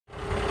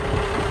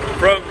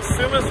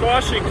Sumas,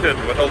 Washington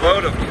with a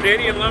load of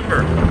Canadian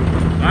lumber.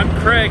 I'm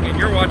Craig and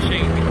you're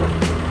watching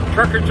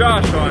Trucker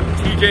Josh on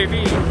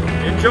TJV.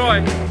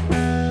 Enjoy!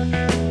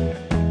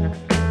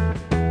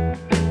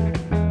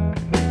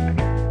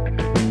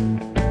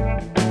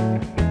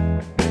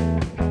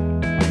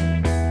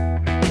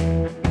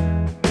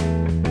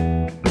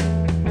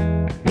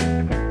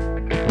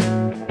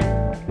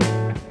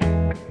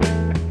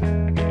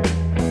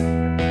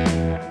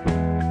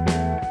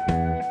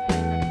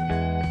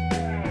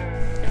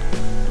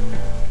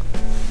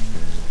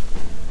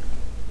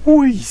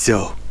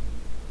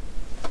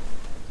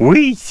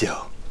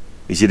 Weasel.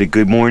 Is it a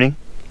good morning?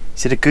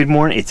 Is it a good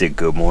morning? It's a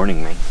good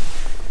morning, man.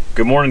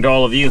 Good morning to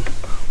all of you.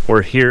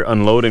 We're here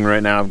unloading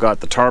right now. I've got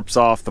the tarps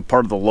off, the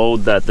part of the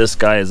load that this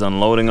guy is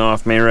unloading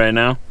off me right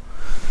now.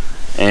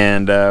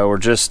 And we're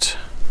just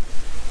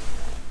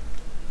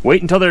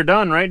waiting until they're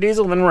done, right,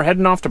 Diesel? Then we're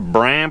heading off to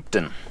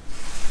Brampton.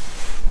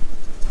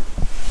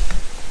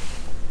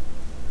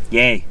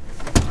 Yay.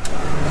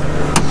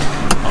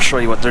 I'll show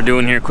you what they're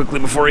doing here quickly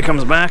before he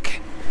comes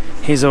back.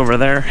 He's over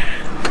there.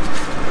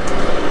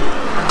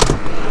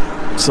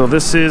 So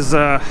this is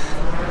under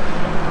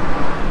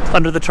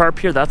the tarp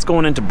here. That's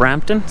going into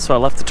Brampton. So I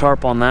left the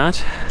tarp on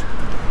that.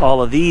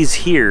 All of these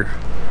here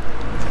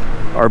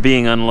are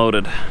being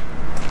unloaded.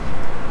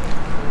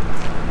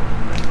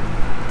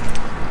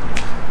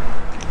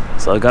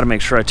 So I got to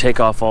make sure I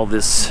take off all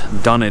this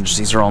dunnage.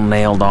 These are all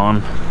nailed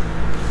on.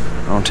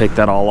 I don't take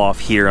that all off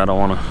here. I don't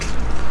want to.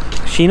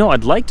 Actually, you know,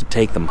 I'd like to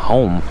take them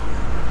home,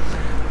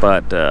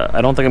 but I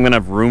don't think I'm gonna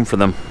have room for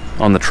them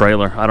on the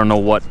trailer. I don't know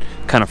what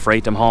kind of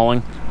freight I'm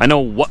hauling. I know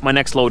what my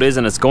next load is,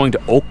 and it's going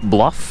to Oak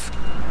Bluff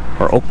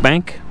or Oak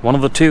Bank, one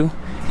of the two,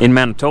 in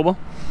Manitoba.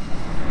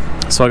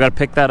 So I gotta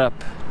pick that up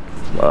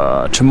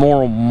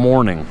tomorrow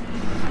morning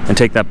and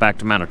take that back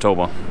to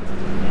Manitoba.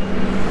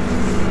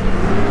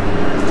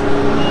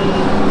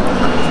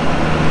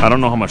 I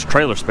don't know how much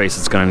trailer space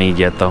it's gonna need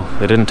yet though.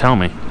 They didn't tell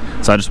me.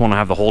 So I just want to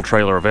have the whole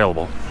trailer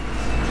available.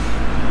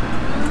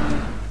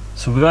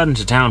 So we got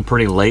into town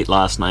pretty late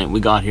last night. We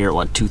got here at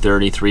what,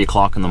 2:30, 3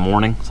 o'clock in the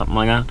morning, something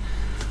like that.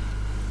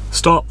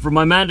 Stopped for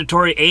my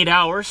mandatory 8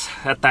 hours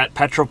at that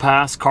Petro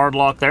Pass card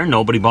lock there.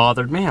 Nobody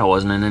bothered me. I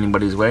wasn't in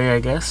anybody's way, I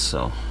guess,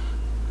 so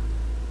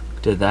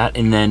did that.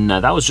 And then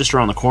that was just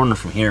around the corner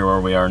from here where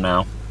we are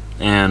now.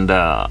 And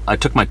I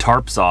took my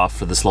tarps off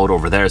for this load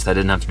over there, so I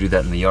didn't have to do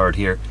that in the yard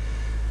here.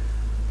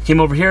 Came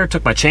over here,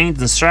 took my chains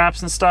and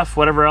straps and stuff,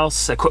 whatever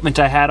else equipment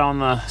I had on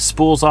the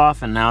spools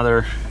off, and now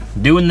they're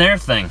doing their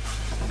thing.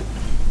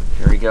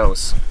 Here he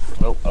goes.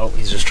 Oh,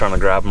 he's just trying to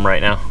grab him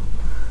right now.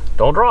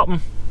 Don't drop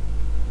him.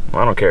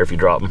 I don't care if you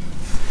drop him.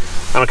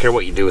 I don't care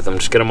what you do with him,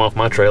 just get him off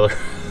my trailer.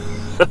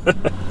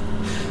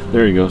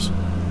 There he goes.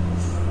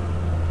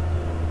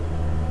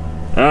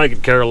 I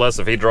could care less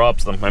if he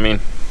drops them. I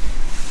mean,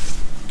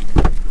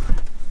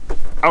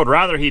 I would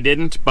rather he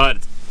didn't, but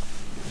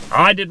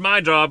I did my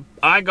job.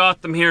 I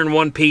got them here in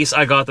one piece.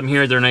 I got them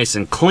here. They're nice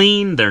and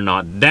clean. They're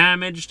not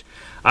damaged.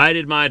 I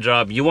did my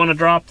job. You want to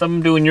drop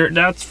them doing your...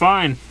 That's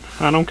fine.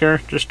 I don't care.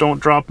 Just don't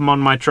drop them on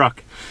my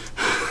truck.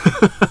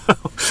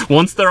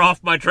 Once they're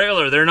off my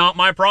trailer, they're not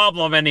my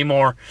problem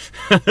anymore.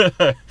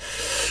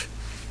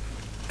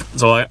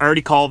 So I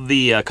already called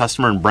the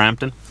customer in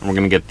Brampton, and we're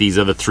going to get these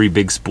other 3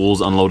 big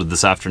spools unloaded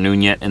this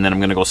afternoon yet, and then I'm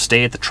going to go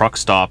stay at the truck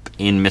stop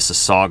in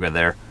Mississauga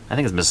there. I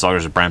think it's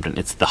Mississauga or Brampton.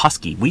 It's the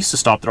Husky. We used to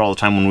stop there all the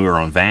time when we were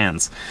on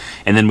vans.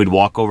 And then we'd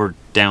walk over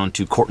down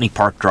to Courtney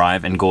Park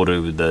Drive and go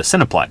to the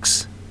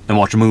Cineplex and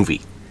watch a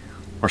movie.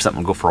 Or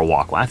something, go for a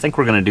walk. Well, I think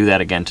we're going to do that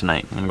again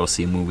tonight. I'm going to go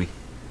see a movie.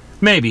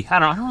 Maybe. I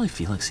don't really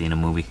feel like seeing a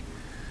movie.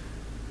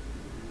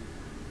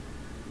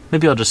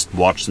 Maybe I'll just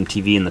watch some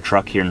TV in the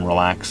truck here and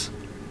relax.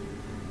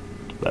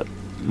 But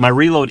my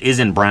reload is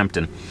in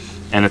Brampton.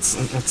 And it's,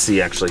 let's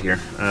see actually here.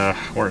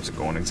 Where is it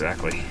going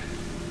exactly?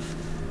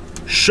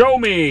 Show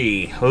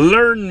me!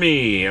 Learn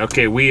me!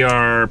 Okay, we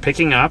are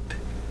picking up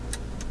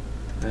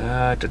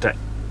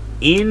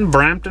in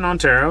Brampton,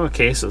 Ontario.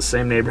 Okay, so the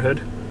same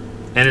neighborhood.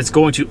 And it's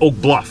going to Oak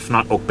Bluff,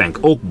 not Oak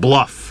Bank. Oak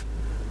Bluff,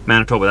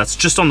 Manitoba. That's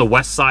just on the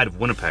west side of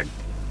Winnipeg.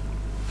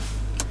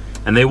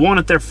 And they want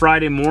it there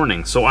Friday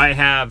morning. So I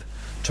have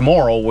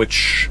tomorrow,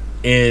 which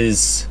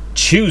is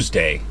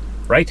Tuesday,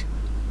 right?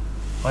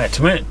 Oh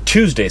yeah,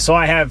 Tuesday. So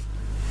I have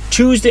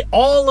Tuesday,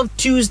 all of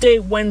Tuesday,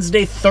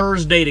 Wednesday,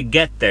 Thursday to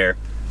get there.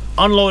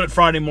 Unload it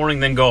Friday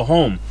morning, then go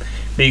home.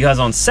 Because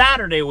on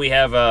Saturday we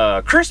have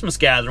a Christmas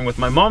gathering with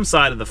my mom's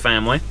side of the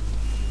family.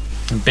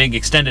 A big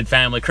extended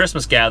family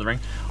Christmas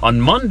gathering.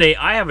 On Monday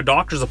I have a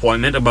doctor's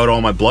appointment about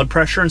all my blood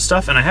pressure and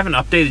stuff, and I haven't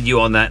updated you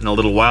on that in a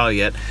little while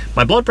yet.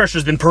 My blood pressure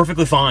has been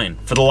perfectly fine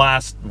for the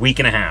last week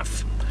and a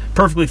half.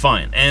 Perfectly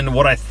fine. And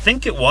what I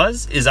think it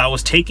was is I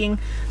was taking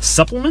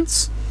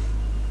supplements.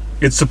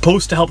 It's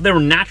supposed to help. They were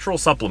natural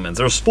supplements.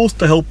 They were supposed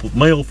to help with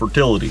male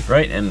fertility,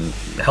 right? And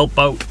help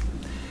out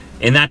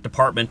in that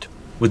department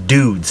with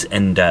dudes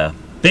and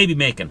baby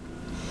making.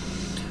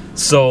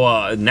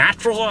 So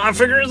natural, I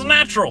figure it's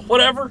natural,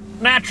 whatever,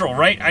 natural,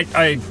 right?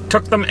 I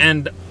took them,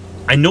 and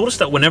I noticed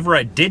that whenever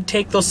I did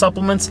take those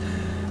supplements,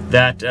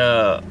 that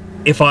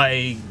if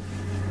I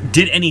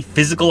did any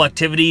physical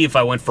activity, if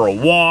I went for a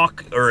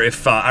walk, or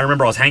if I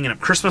remember I was hanging up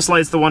Christmas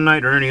lights the one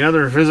night, or any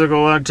other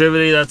physical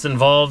activity that's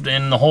involved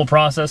in the whole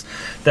process,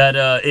 that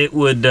it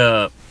would,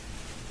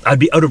 I'd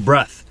be out of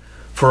breath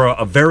for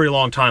a very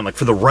long time, like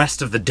for the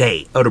rest of the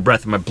day, out of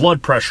breath. And my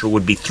blood pressure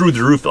would be through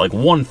the roof at like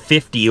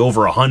 150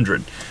 over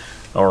 100.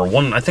 Or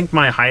I think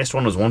my highest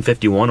one was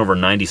 151 over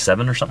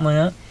 97 or something like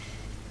that.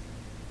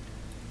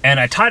 And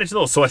I tied it to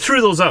those, so I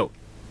threw those out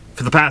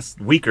for the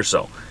past week or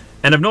so.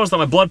 And I've noticed that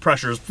my blood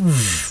pressure's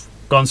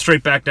gone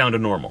straight back down to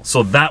normal.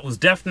 So that was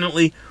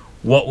definitely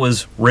what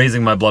was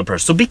raising my blood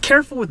pressure. So be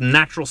careful with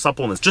natural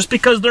supplements. Just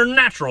because they're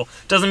natural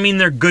doesn't mean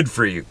they're good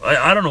for you.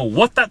 I don't know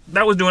what that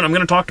was doing. I'm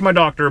going to talk to my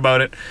doctor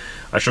about it.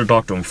 I should have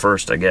talked to him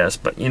first, I guess.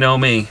 But you know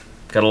me.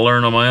 Got to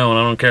learn on my own.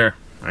 I don't care.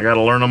 I got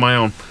to learn on my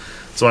own.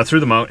 So I threw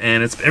them out,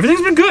 and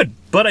everything's been good.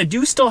 But I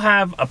do still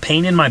have a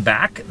pain in my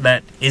back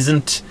that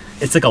isn't...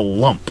 It's like a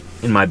lump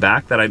in my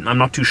back that I'm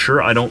not too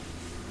sure. I don't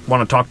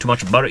want to talk too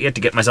much about it yet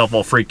to get myself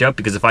all freaked out,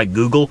 because if I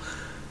Google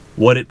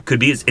what it could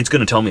be, it's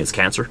going to tell me it's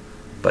cancer.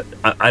 But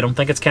I don't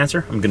think it's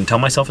cancer. I'm going to tell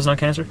myself it's not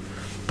cancer.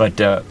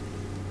 But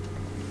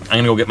I'm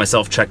going to go get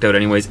myself checked out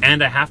anyways.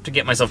 And I have to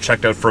get myself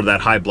checked out for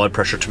that high blood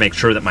pressure to make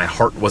sure that my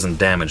heart wasn't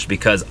damaged,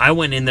 because I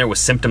went in there with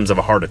symptoms of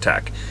a heart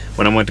attack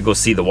when I went to go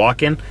see the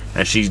walk-in,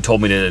 and she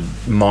told me to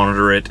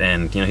monitor it,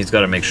 and you know, he's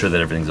got to make sure that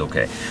everything's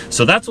okay.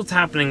 So that's what's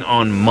happening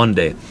on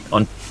Monday.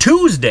 On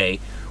Tuesday,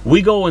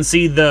 we go and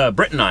see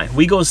Brittany.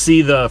 We go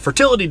see the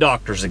fertility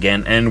doctors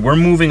again, and we're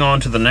moving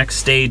on to the next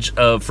stage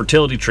of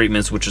fertility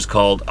treatments, which is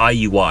called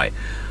IUI,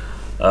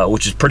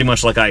 which is pretty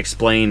much like I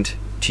explained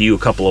to you a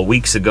couple of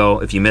weeks ago.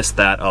 If you missed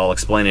that, I'll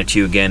explain it to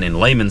you again in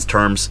layman's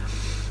terms.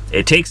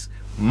 It takes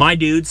my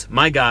dudes,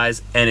 my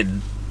guys, and it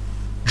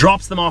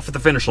drops them off at the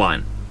finish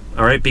line.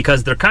 All right,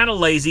 because they're kind of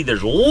lazy.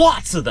 There's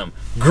lots of them,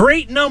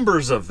 great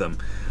numbers of them,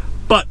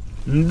 but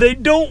they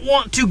don't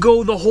want to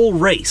go the whole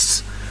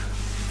race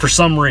for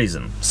some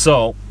reason.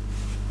 So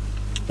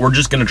we're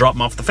just gonna drop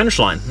them off the finish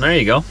line. There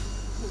you go.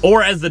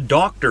 Or as the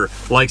doctor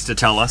likes to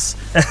tell us,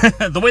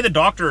 the way the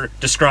doctor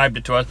described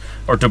it to us,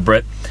 or to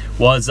Britt,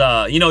 was,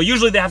 you know,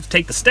 usually they have to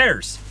take the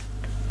stairs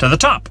to the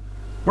top.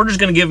 We're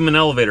just gonna give them an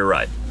elevator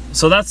ride.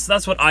 So that's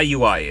what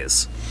IUI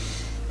is.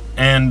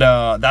 And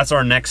that's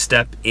our next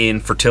step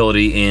in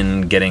fertility,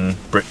 in getting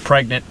Britt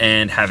pregnant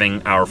and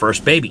having our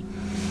first baby.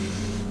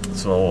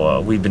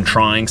 So we've been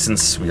trying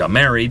since we got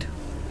married.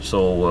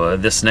 So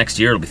this next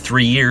year, it'll be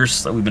 3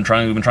 years that we've been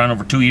trying. We've been trying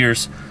over 2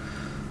 years.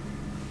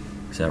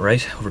 Is that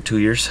right? Over 2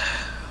 years?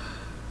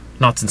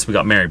 Not since we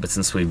got married, but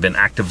since we've been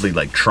actively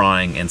like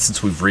trying, and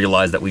since we've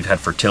realized that we've had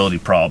fertility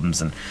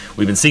problems, and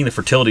we've been seeing the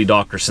fertility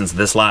doctor since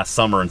this last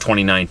summer in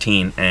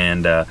 2019,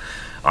 and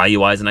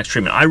IUI is the next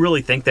treatment. I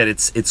really think that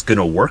it's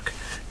gonna work,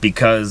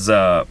 because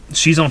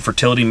she's on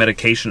fertility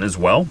medication as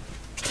well.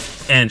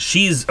 And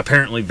she's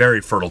apparently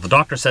very fertile. The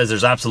doctor says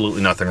there's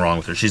absolutely nothing wrong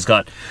with her. She's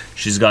got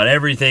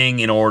everything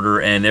in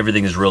order, and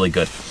everything is really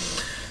good.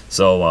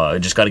 So I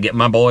just got to get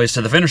my boys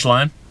to the finish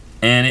line,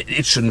 and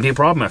it shouldn't be a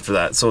problem after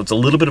that. So it's a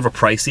little bit of a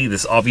pricey.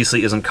 This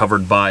obviously isn't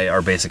covered by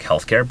our basic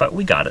health care, but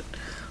we got it.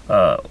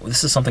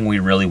 This is something we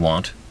really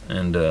want.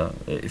 And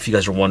if you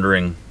guys are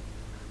wondering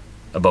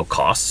about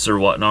costs or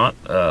whatnot,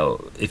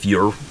 if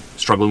you're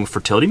struggling with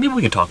fertility, maybe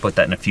we can talk about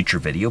that in a future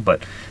video.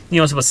 But you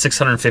know, it's about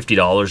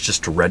 $650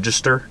 just to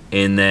register,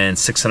 and then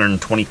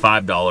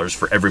 $625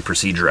 for every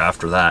procedure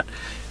after that,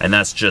 and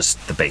that's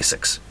just the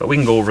basics. But we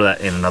can go over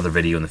that in another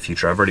video in the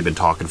future. I've already been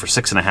talking for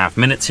 6.5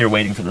 minutes here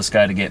waiting for this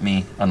guy to get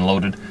me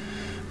unloaded.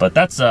 But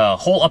that's a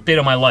whole update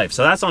on my life.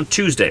 So that's on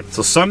Tuesday.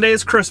 So Sunday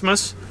is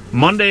Christmas,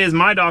 Monday is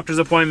my doctor's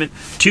appointment,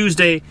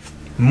 Tuesday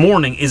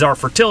morning is our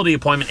fertility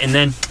appointment, and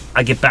then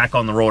I get back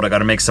on the road. I got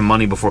to make some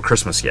money before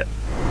Christmas yet.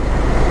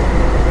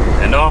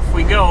 And off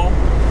we go.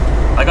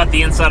 I got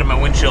the inside of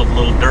my windshield a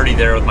little dirty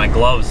there with my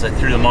gloves. I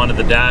threw them onto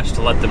the dash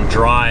to let them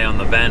dry on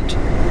the vent.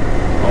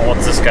 Oh,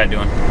 what's this guy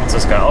doing? What's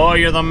this guy? Oh,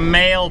 you're the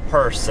mail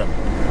person.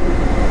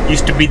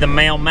 Used to be the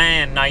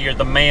mailman, now you're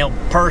the mail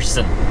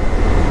person.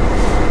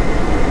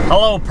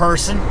 Hello,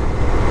 person.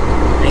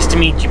 Nice to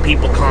meet you,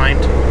 people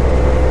kind.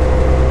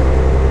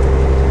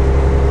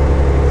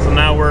 So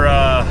now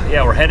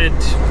we're headed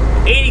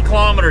 80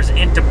 kilometers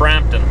into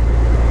Brampton.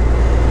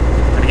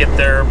 Gonna get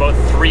there about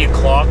 3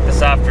 o'clock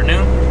this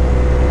afternoon.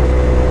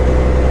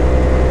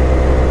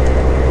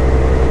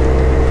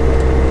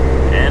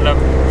 And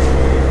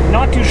I'm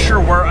not too sure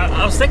where.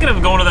 I was thinking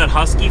of going to that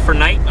Husky for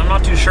night. I'm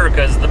not too sure,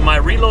 because my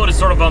reload is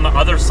sort of on the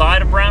other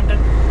side of Brampton.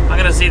 I'm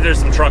gonna see if there's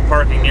some truck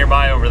parking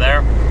nearby over there.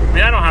 I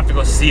mean, I don't have to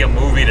go see a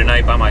movie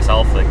tonight by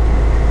myself. Like,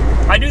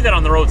 I do that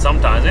on the road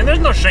sometimes. And there's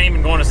no shame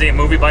in going to see a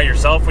movie by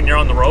yourself when you're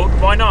on the road.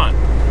 Why not?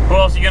 Who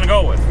else are you gonna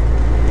go with?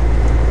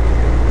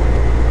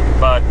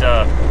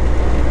 But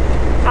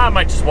I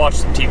might just watch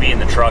some TV in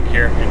the truck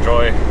here,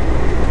 enjoy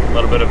a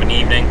little bit of an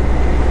evening,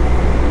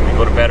 and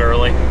go to bed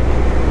early.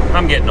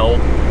 I'm getting old.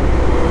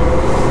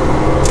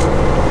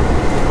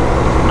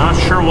 Not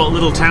sure what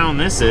little town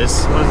this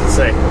is. What does it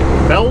say?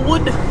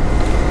 Bellwood? Is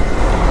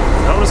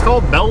that what it's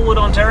called? Bellwood,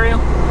 Ontario?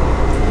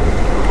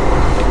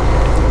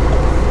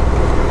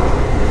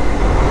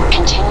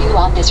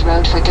 this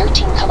road for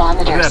 13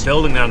 kilometers. Look at that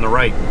building there on the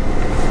right.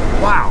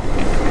 Wow.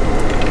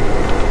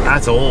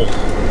 That's old.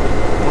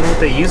 I wonder what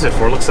they use it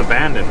for. It looks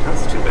abandoned.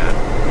 That's too bad.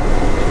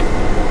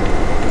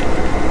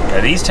 Yeah,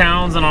 these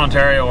towns in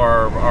Ontario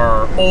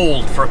are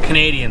old for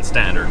Canadian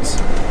standards.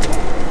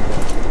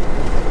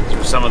 These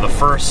are some of the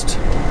first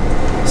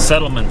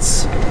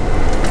settlements.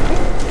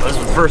 This was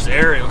the first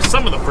area.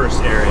 Some of the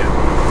first area.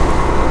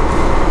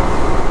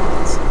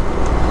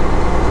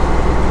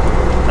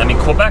 I mean,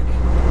 Quebec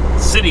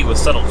City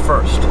was settled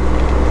first.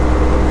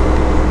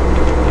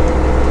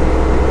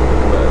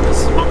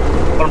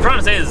 What I'm trying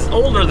to say is it's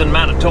older than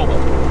Manitoba.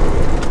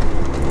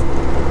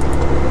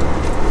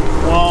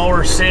 Well,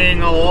 we're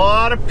seeing a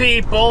lot of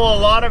people, a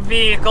lot of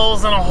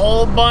vehicles, and a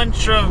whole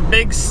bunch of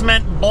big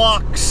cement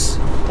blocks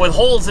with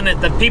holes in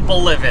it that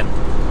people live in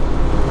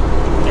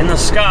the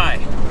sky.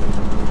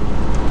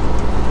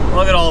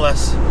 Look at all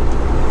this.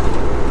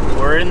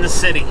 We're in the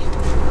city.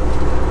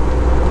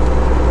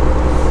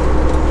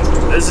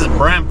 This is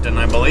Brampton,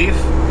 I believe,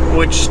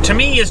 which to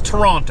me is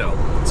Toronto.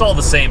 It's all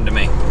the same to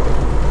me.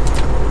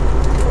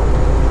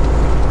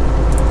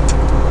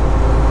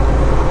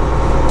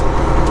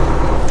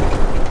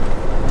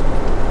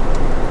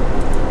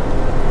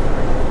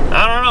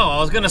 I don't know, I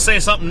was gonna say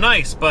something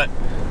nice, but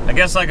I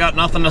guess I got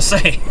nothing to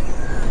say.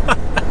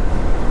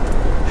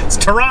 It's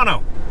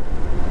Toronto.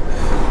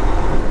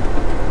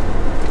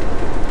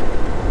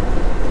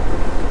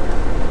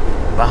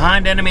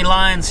 Behind enemy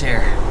lines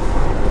here.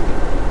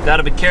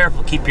 Gotta be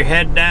careful, keep your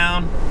head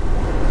down.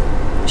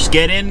 Just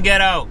get in, get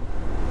out.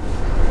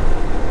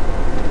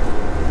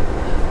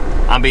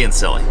 I'm being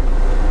silly.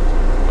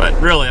 But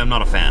really, I'm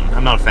not a fan.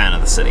 I'm not a fan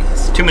of the city.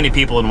 It's too many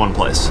people in one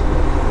place.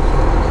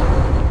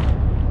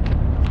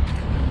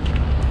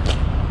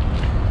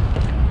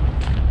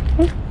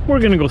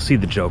 We're gonna go see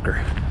the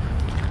Joker.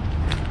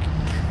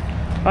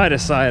 I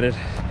decided,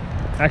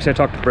 actually I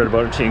talked to Britt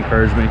about it, she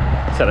encouraged me.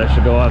 Said I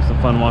should go have some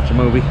fun, watch a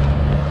movie.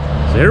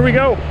 So here we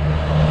go.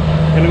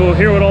 Gonna go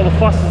hear what all the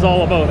fuss is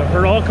all about. I've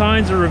heard all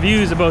kinds of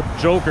reviews about the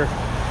Joker.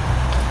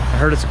 I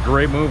heard it's a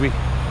great movie.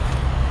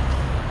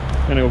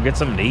 I'm gonna go get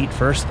something to eat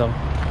first though. If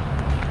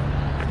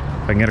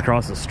I can get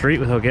across the street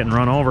without getting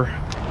run over.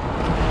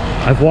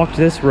 I've walked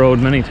this road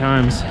many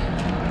times.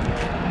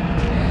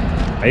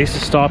 I used to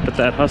stop at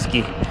that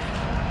Husky.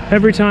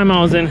 Every time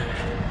I was in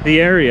the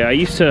area, I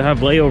used to have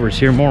layovers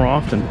here more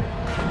often.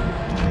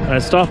 And I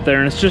stopped there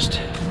and it's just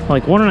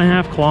like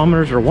 1.5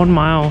 kilometers or 1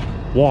 mile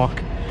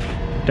walk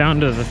down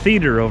to the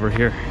theater over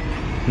here.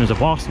 And there's a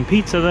Boston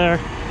Pizza there.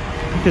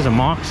 There's a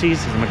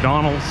Moxie's, there's a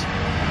McDonald's.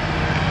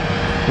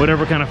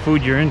 Whatever kind of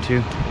food you're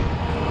into.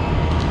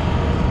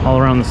 All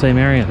around the same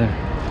area there.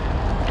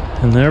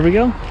 And there we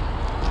go.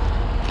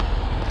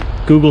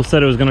 Google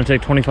said it was gonna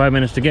take 25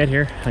 minutes to get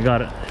here. I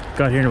got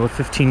here in about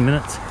 15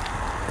 minutes.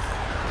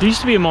 There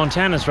used to be a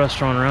Montana's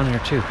restaurant around here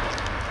too.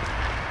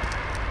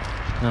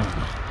 No,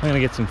 I'm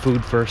gonna get some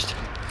food first.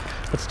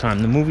 What's the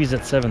time? The movie's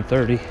at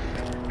 7:30.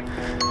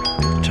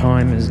 The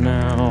time is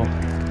now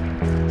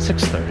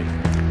 6:30.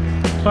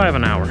 So I have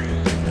an hour.